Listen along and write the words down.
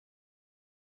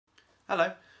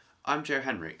Hello, I'm Joe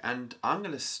Henry, and I'm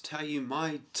going to tell you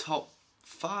my top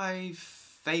 5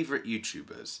 favourite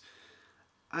YouTubers.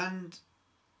 And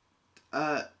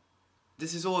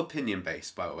this is all opinion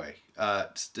based, by the way.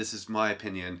 This is my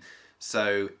opinion.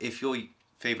 So if your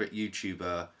favourite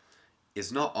YouTuber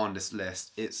is not on this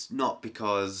list, it's not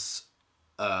because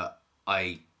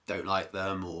I don't like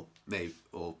them or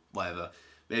whatever.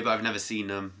 Maybe I've never seen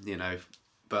them, you know,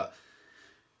 but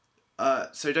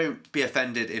so don't be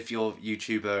offended if your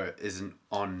YouTuber isn't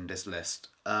on this list.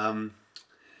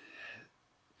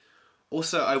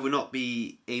 Also, I will not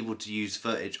be able to use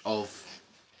footage of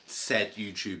said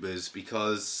YouTubers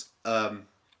because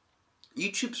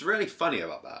YouTube's really funny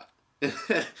about that,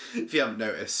 if you haven't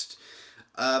noticed.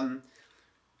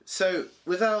 So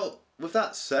with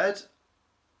that said,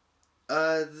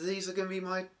 these are going to be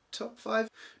my top 5.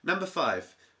 Number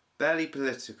 5, Barely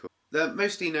Political. They're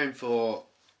mostly known for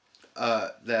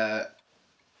they're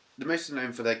mostly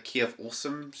known for their Key of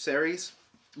Awesome series,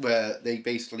 where they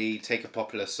basically take a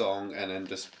popular song and then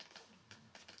just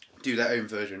do their own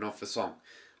version of the song,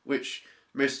 which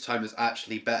most of the time is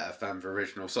actually better than the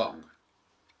original song.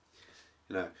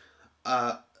 You know,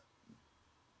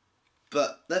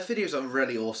 but their videos are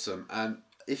really awesome, and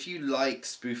if you like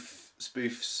spoofs,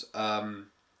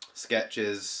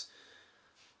 sketches,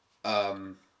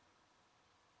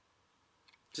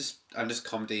 just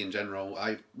comedy in general,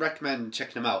 I recommend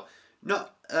checking them out.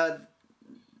 Not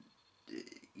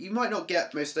you might not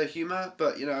get most of their humour,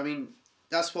 but you know, I mean,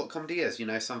 that's what comedy is. You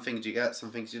know, some things you get,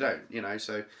 some things you don't. You know,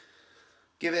 so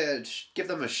give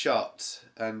them a shot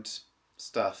and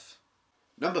stuff.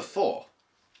 Number 4,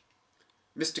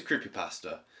 Mr.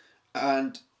 Creepypasta,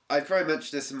 and I probably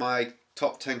mentioned this in my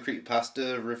top 10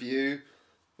 creepypasta review.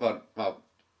 Top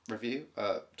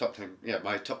 10, yeah,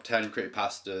 my top 10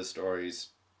 creepypasta stories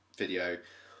video.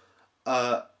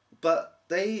 But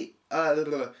they,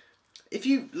 if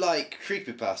you like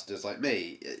creepypastas like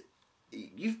me,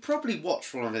 you've probably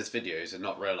watched one of his videos and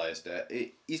not realised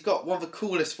it. He's got one of the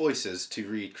coolest voices to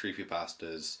read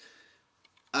creepypastas,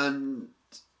 and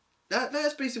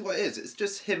that's basically what it is. It's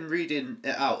just him reading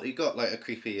it out. He got like a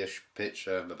creepy-ish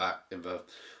picture in the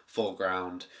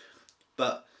foreground,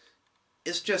 but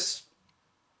it's just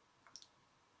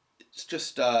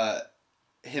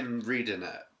him reading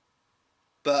it.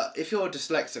 But if you're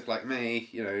dyslexic like me,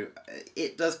 you know,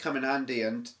 it does come in handy,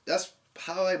 and that's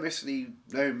how I mostly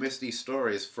know most of these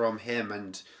stories, from him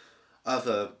and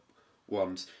other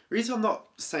ones. The reason I'm not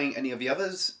saying any of the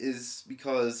others is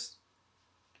because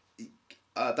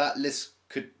that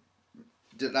could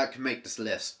make this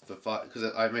list for 5,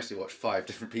 because I mostly watch 5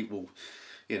 different people,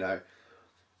 you know.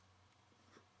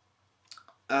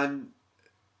 And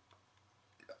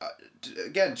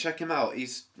again, check him out.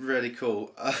 He's really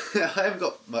cool. I haven't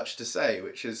got much to say,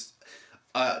 which is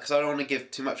because I don't want to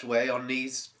give too much away on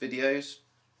these videos.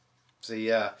 So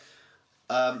yeah.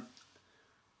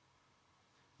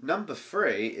 Number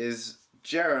 3 is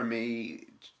Jeremy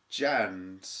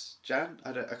Jans.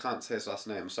 I can't say his last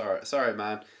name. Sorry,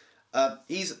 man.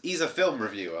 He's a film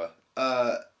reviewer.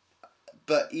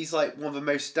 But he's like one of the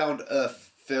most down to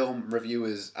earth film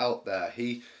reviewers out there.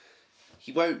 He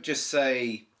won't just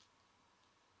say.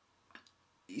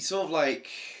 He's sort of like,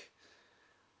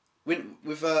 with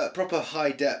proper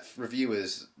high depth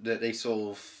reviewers, that they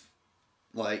sort of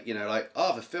like, you know, like,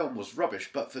 oh, the film was rubbish,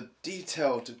 but the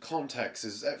detail to context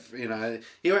is, you know,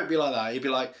 he won't be like that. He'd be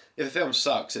like, if a film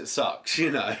sucks, it sucks,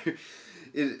 you know.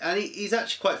 And he's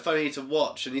actually quite funny to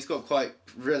watch, and he's got quite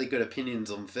really good opinions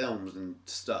on films and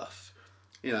stuff,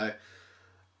 you know.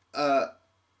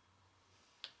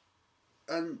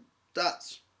 And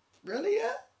that's really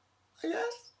it, I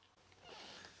guess.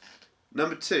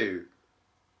 Number 2,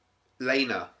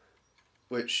 Lena,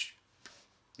 which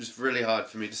is really hard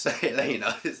for me to say.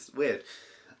 Lena, it's weird.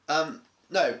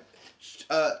 No,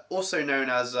 also known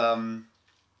as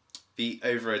the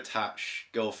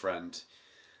over-attached girlfriend.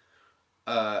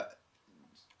 But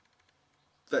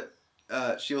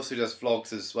she also does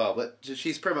vlogs as well. But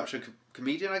she's pretty much a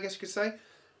comedian, I guess you could say.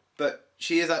 But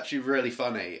she is actually really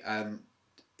funny, and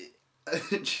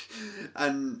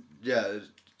and yeah.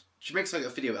 She makes like a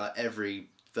video like every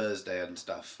Thursday and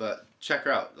stuff, but check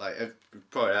her out. Like, you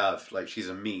probably have, like, she's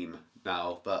a meme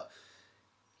now, but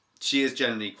she is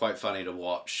generally quite funny to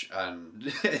watch,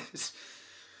 and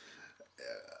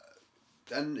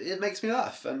and it makes me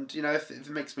laugh. And you know, if it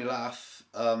makes me laugh,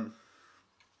 yeah,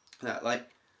 like,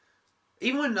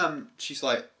 even when she's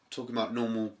like talking about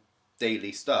normal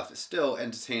daily stuff, it's still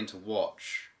entertaining to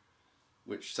watch,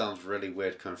 which sounds really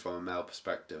weird coming from a male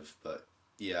perspective, but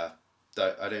yeah.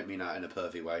 I don't mean that in a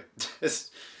pervy way.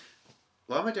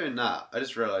 Why am I doing that? I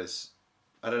just realised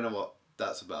I don't know what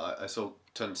that's about it. I sort of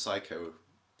turned psycho.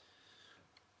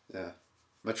 Yeah.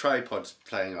 My tripod's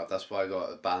playing up, that's why I got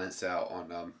to balance out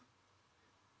on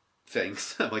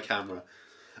things, my camera.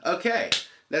 Okay,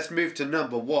 let's move to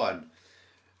number one.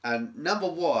 And number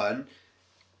one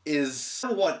is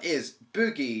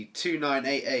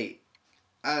Boogie2988.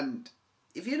 And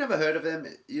if you've never heard of him,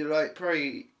 you're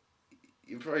probably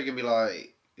gonna be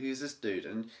like, who's this dude?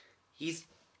 And he's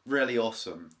really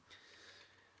awesome.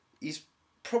 He's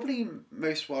probably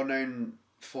most well known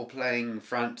for playing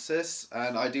Francis,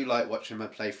 and I do like watching him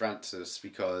play Francis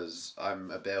because I'm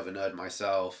a bit of a nerd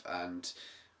myself, and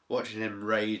watching him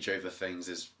rage over things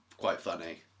is quite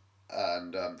funny.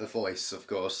 And the voice, of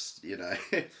course, you know,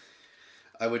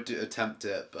 I would attempt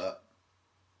it, but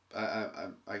I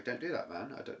don't do that,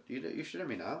 man. I don't. You should know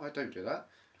me now. I don't do that.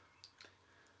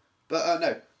 But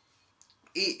no,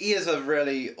 he is a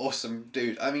really awesome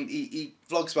dude. I mean, he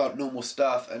vlogs about normal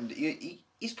stuff, and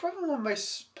he's probably one of the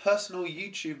most personal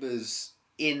YouTubers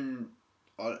in,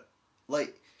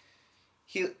 like,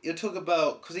 he'll talk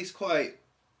about, because he's quite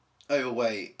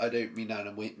overweight. I don't mean that in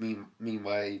a mean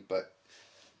way, but,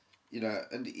 you know,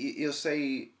 and he'll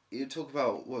talk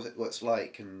about what it's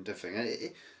like and everything.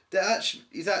 And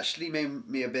he's actually made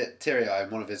me a bit teary-eyed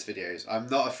in one of his videos. I'm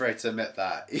not afraid to admit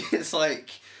that. It's like,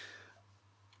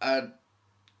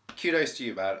 kudos to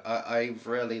you, man. I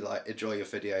really enjoy your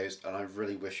videos, and I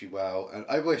really wish you well, and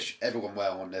I wish everyone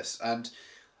well on this. And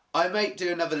I might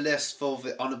do another list for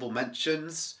the honourable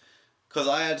mentions, because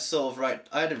I had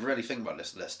I had to really think about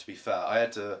this list, to be fair. I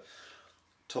had to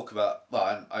talk about,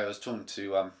 well, I was talking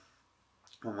to one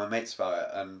of my mates about it,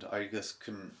 and I just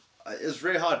couldn't, it was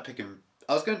really hard picking.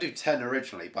 I was going to do 10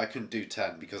 originally, but I couldn't do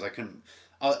 10 because I found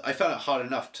it hard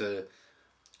enough to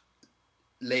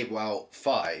label out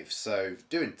 5, so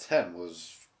doing 10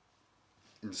 was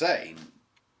insane.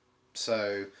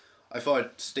 So I thought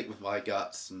I'd stick with my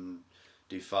guts and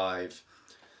do 5.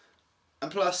 And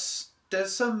plus,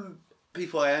 there's some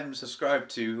people I am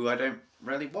subscribed to who I don't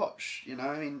really watch, you know,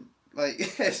 I mean, like,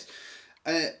 yes.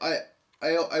 I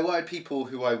wanted people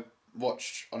who I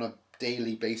watched on a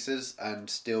daily basis and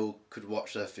still could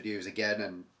watch their videos again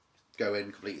and go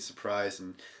in completely surprised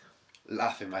and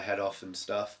laughing my head off and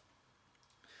stuff.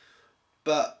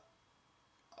 But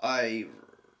I'm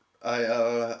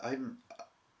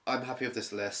happy with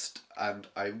this list, and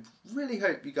I really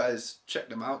hope you guys check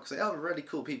them out because they are really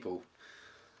cool people.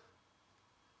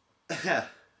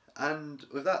 And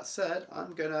with that said,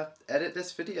 I'm gonna edit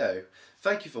this video.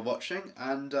 Thank you for watching,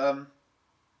 and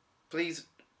please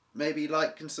maybe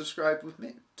like and subscribe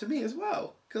to me as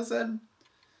well, because then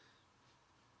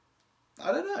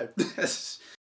I don't know.